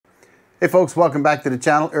Hey folks, welcome back to the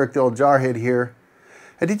channel. Eric the Old Jarhead here.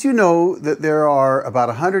 And did you know that there are about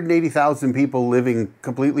 180,000 people living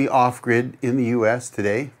completely off-grid in the US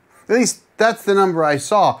today? At least that's the number I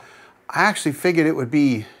saw. I actually figured it would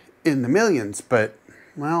be in the millions, but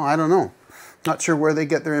well, I don't know. Not sure where they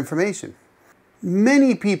get their information.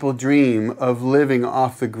 Many people dream of living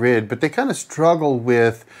off the grid, but they kind of struggle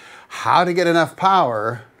with how to get enough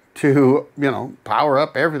power to, power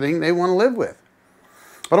up everything they want to live with.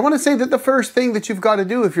 But I want to say that the first thing that you've got to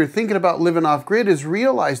do if you're thinking about living off grid is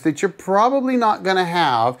realize that you're probably not going to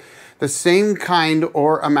have the same kind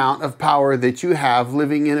or amount of power that you have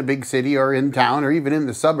living in a big city or in town or even in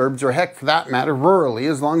the suburbs or heck for that matter rurally,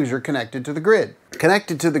 as long as you're connected to the grid.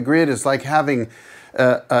 Connected to the grid is like having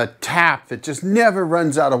a tap that just never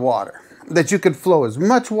runs out of water. That you could flow as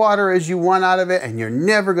much water as you want out of it and you're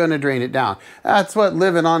never going to drain it down. That's what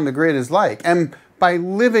living on the grid is like. And by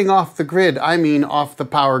living off the grid, I mean off the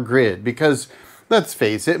power grid, because let's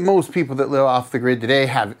face it, most people that live off the grid today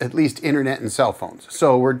have at least internet and cell phones.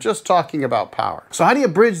 So we're just talking about power. So how do you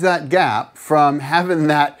bridge that gap from having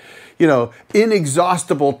that,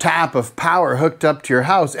 inexhaustible tap of power hooked up to your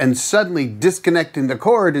house and suddenly disconnecting the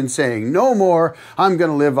cord and saying, no more, I'm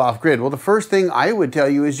going to live off grid? Well, the first thing I would tell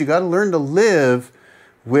you is you got to learn to live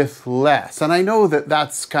with less. And I know that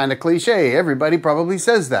that's kind of cliche. Everybody probably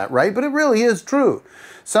says that, right? But it really is true.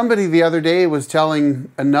 Somebody the other day was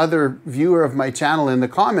telling another viewer of my channel in the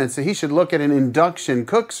comments that he should look at an induction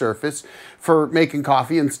cook surface for making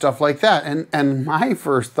coffee and stuff like that. And my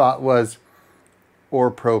first thought was,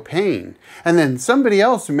 or propane. And then somebody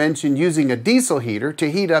else mentioned using a diesel heater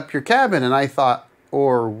to heat up your cabin. And I thought,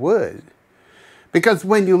 or wood. Because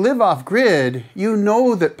when you live off grid, you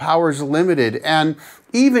know that power's limited. And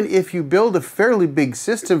even if you build a fairly big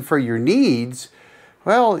system for your needs,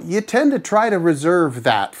 well, you tend to try to reserve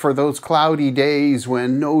that for those cloudy days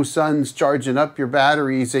when no sun's charging up your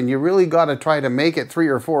batteries and you really got to try to make it 3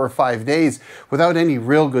 or 4 or 5 days without any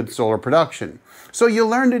real good solar production. So you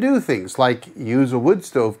learn to do things like use a wood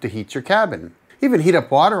stove to heat your cabin. Even heat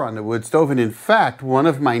up water on the wood stove. And in fact, one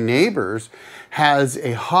of my neighbors has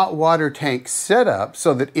a hot water tank set up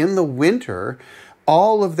so that in the winter,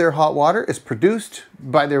 all of their hot water is produced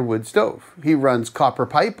by their wood stove. He runs copper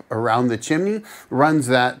pipe around the chimney, runs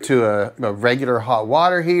that to a regular hot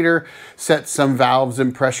water heater, sets some valves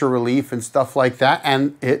and pressure relief and stuff like that,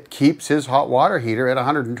 and it keeps his hot water heater at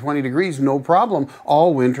 120 degrees, no problem,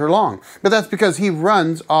 all winter long. But that's because he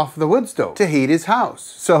runs off the wood stove to heat his house.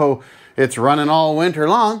 So it's running all winter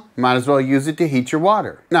long, might as well use it to heat your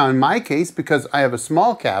water. Now in my case, because I have a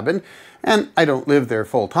small cabin and I don't live there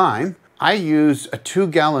full time, I use a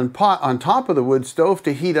 2-gallon pot on top of the wood stove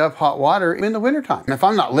to heat up hot water in the wintertime. And if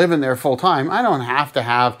I'm not living there full time, I don't have to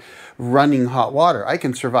have running hot water. I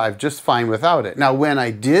can survive just fine without it. Now, when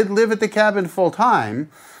I did live at the cabin full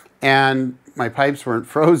time and my pipes weren't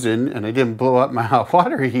frozen and I didn't blow up my hot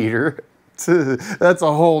water heater, that's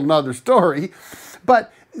a whole nother story.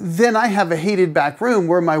 But then I have a heated back room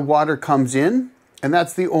where my water comes in. And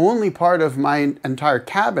that's the only part of my entire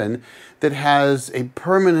cabin that has a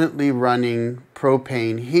permanently running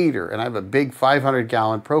propane heater. And I have a big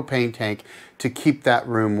 500-gallon propane tank to keep that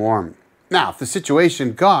room warm. Now, if the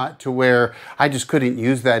situation got to where I just couldn't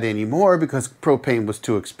use that anymore because propane was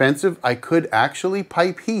too expensive, I could actually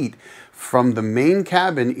pipe heat from the main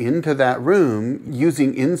cabin into that room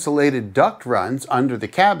using insulated duct runs under the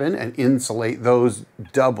cabin and insulate those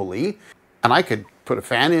doubly. And I could put a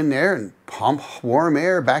fan in there and pump warm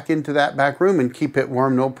air back into that back room and keep it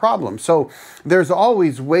warm, no problem. So there's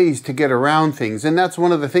always ways to get around things. And that's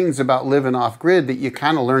one of the things about living off grid that you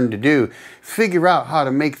kind of learn to do. Figure out how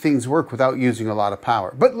to make things work without using a lot of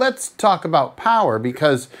power. But let's talk about power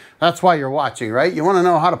because that's why you're watching, right? You want to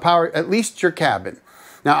know how to power at least your cabin.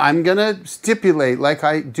 Now, I'm going to stipulate, like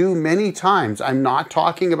I do many times, I'm not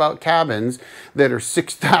talking about cabins that are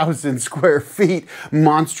 6,000 square feet,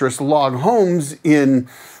 monstrous log homes in,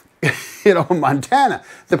 Montana.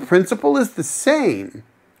 The principle is the same,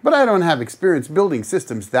 but I don't have experience building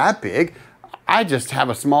systems that big. I just have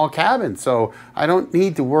a small cabin, so I don't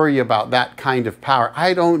need to worry about that kind of power.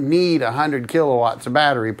 I don't need 100 kilowatts of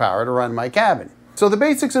battery power to run my cabin. So the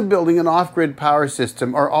basics of building an off-grid power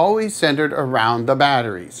system are always centered around the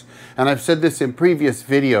batteries. And I've said this in previous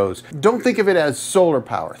videos. Don't think of it as solar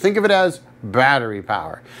power. Think of it as battery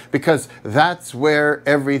power, because that's where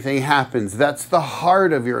everything happens. That's the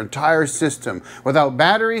heart of your entire system. Without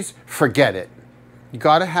batteries, forget it. You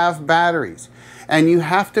got to have batteries. And you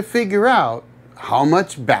have to figure out how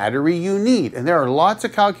much battery you need. And there are lots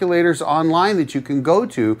of calculators online that you can go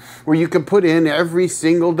to where you can put in every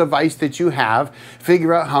single device that you have,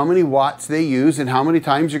 figure out how many watts they use and how many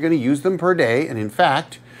times you're going to use them per day. And in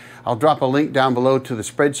fact, I'll drop a link down below to the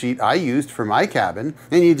spreadsheet I used for my cabin,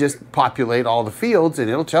 and you just populate all the fields and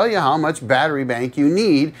it'll tell you how much battery bank you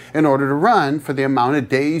need in order to run for the amount of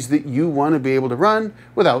days that you want to be able to run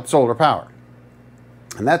without solar power.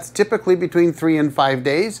 And that's typically between 3 and 5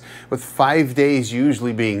 days, with 5 days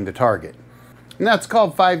usually being the target. And that's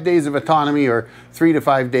called 5 days of autonomy, or 3 to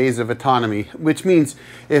 5 days of autonomy, which means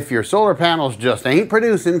if your solar panels just ain't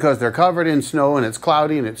producing because they're covered in snow and it's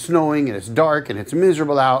cloudy and it's snowing and it's dark and it's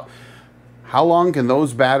miserable out, how long can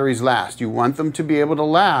those batteries last? You want them to be able to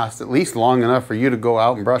last at least long enough for you to go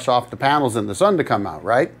out and brush off the panels and the sun to come out,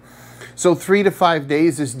 right? So 3 to 5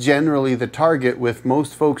 days is generally the target, with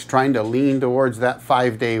most folks trying to lean towards that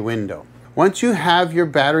 5-day window. Once you have your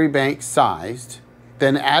battery bank sized,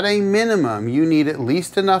 then at a minimum you need at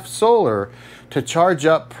least enough solar to charge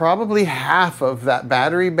up probably half of that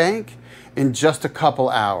battery bank in just a couple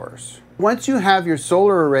hours. Once you have your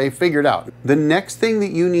solar array figured out, the next thing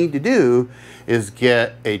that you need to do is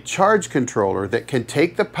get a charge controller that can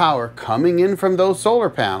take the power coming in from those solar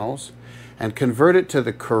panels and convert it to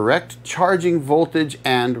the correct charging voltage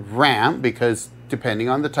and ramp, because depending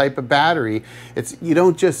on the type of battery, you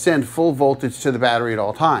don't just send full voltage to the battery at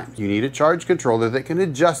all times. You need a charge controller that can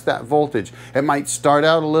adjust that voltage. It might start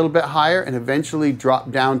out a little bit higher and eventually drop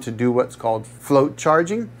down to do what's called float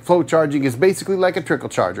charging. Float charging is basically like a trickle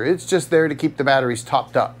charger. It's just there to keep the batteries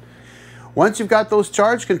topped up. Once you've got those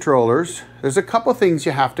charge controllers, there's a couple things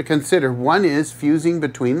you have to consider. One is fusing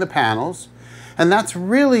between the panels, and that's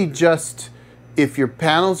really just if your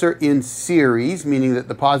panels are in series, meaning that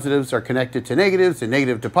the positives are connected to negatives and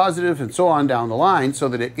negative to positive and so on down the line, so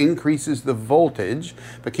that it increases the voltage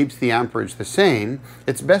but keeps the amperage the same,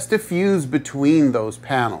 it's best to fuse between those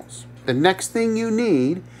panels. The next thing you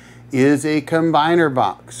need is a combiner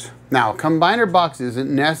box. Now, a combiner box isn't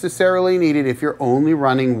necessarily needed if you're only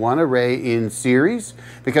running one array in series,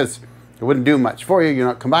 because it wouldn't do much for you. You're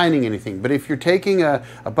not combining anything. But if you're taking a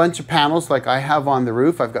bunch of panels like I have on the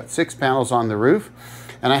roof, I've got 6 panels on the roof,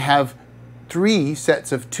 and I have 3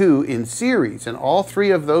 sets of 2 in series, and all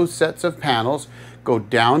 3 of those sets of panels go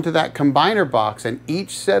down to that combiner box, and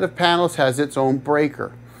each set of panels has its own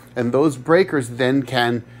breaker. And those breakers then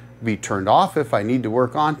can be turned off if I need to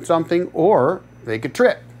work on something, or they could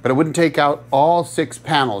trip. But it wouldn't take out all 6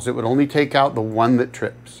 panels. It would only take out the one that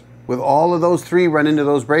trips. With all of those 3 run into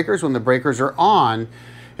those breakers, when the breakers are on,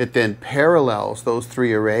 it then parallels those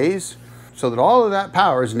 3 arrays so that all of that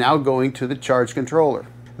power is now going to the charge controller.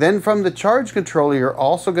 Then from the charge controller, you're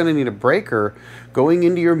also going to need a breaker going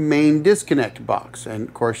into your main disconnect box. And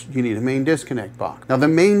of course, you need a main disconnect box. Now, the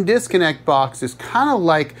main disconnect box is kind of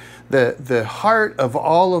like the heart of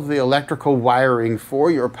all of the electrical wiring for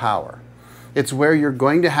your power. It's where you're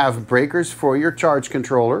going to have breakers for your charge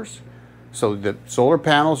controllers. So the solar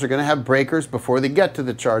panels are going to have breakers before they get to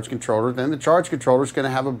the charge controller. Then the charge controller is going to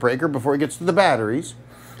have a breaker before it gets to the batteries.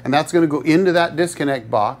 And that's going to go into that disconnect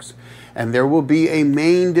box. And there will be a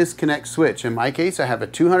main disconnect switch. In my case, I have a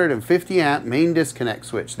 250 amp main disconnect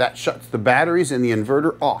switch. That shuts the batteries and the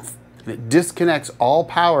inverter off. And it disconnects all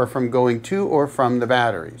power from going to or from the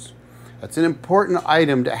batteries. That's an important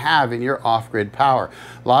item to have in your off-grid power.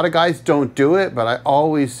 A lot of guys don't do it, but I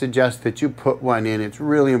always suggest that you put one in. It's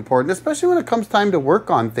really important, especially when it comes time to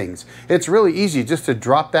work on things. It's really easy just to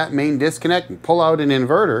drop that main disconnect and pull out an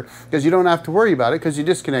inverter, because you don't have to worry about it because you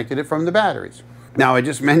disconnected it from the batteries. Now, I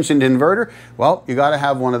just mentioned inverter. Well, you got to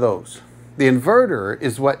have one of those. The inverter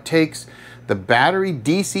is what takes the battery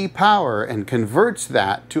DC power and converts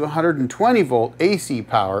that to 120 volt AC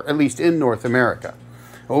power, at least in North America.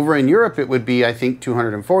 Over in Europe, it would be, I think,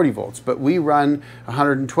 240 volts, but we run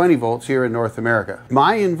 120 volts here in North America.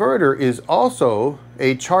 My inverter is also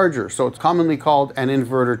a charger, so it's commonly called an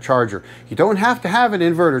inverter charger. You don't have to have an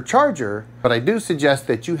inverter charger, but I do suggest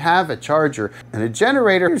that you have a charger. And a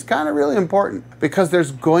generator is kind of really important, because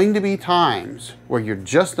there's going to be times where you're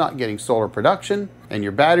just not getting solar production and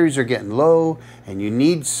your batteries are getting low and you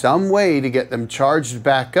need some way to get them charged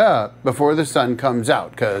back up before the sun comes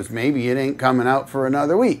out, because maybe it ain't coming out for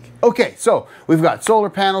another week. Okay, so we've got solar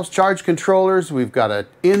panels, charge controllers, we've got an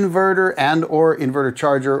inverter and or inverter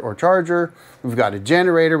charger or charger, we've got a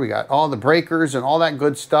generator, we got all the breakers and all that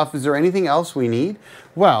good stuff. Is there anything else we need?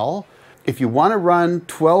 Well, if you want to run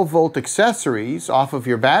 12 volt accessories off of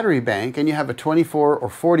your battery bank and you have a 24 or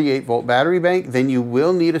 48 volt battery bank, then you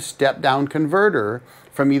will need a step down converter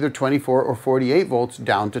from either 24 or 48 volts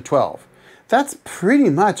down to 12. That's pretty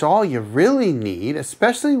much all you really need,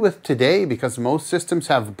 especially with today, because most systems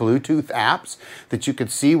have Bluetooth apps that you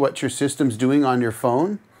could see what your system's doing on your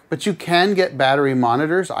phone. But you can get battery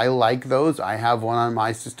monitors. I like those. I have one on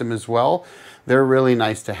my system as well. They're really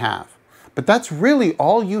nice to have. But that's really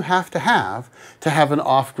all you have to have an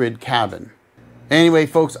off-grid cabin. Anyway,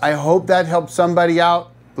 folks, I hope that helped somebody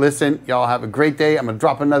out. Listen, y'all have a great day. I'm going to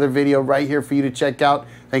drop another video right here for you to check out.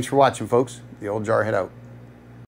 Thanks for watching, folks. The old Jarhead out.